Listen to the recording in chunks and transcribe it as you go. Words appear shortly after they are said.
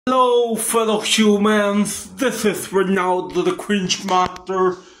Hello fellow humans, this is Ronaldo the Cringe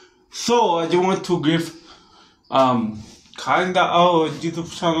Master. So I just want to give kinda a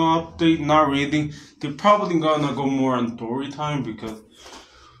YouTube channel update, not really. They're probably gonna go more on story time because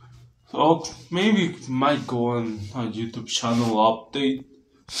maybe might go on a YouTube channel update.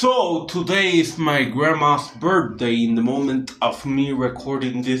 So today is my grandma's birthday in the moment of me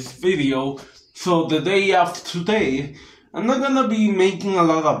recording this video. So the day after today, I'm not gonna be making a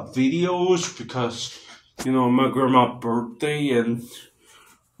lot of videos because, my grandma's birthday and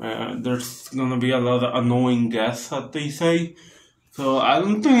there's gonna be a lot of annoying guests, as they say. So I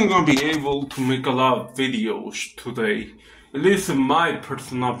don't think I'm gonna be able to make a lot of videos today. At least in my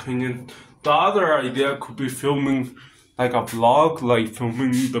personal opinion. The other idea could be filming like a vlog, like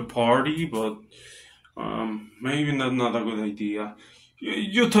filming the party, but maybe that's not a good idea.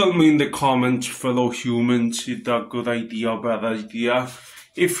 You tell me in the comments, fellow humans, is that a good idea or bad idea?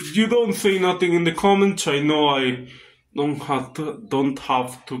 If you don't say nothing in the comments, I know I don't have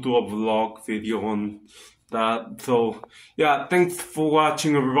to do a vlog video on that. So yeah, thanks for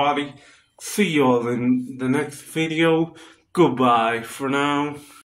watching, everybody. See you all in the next video. Goodbye for now.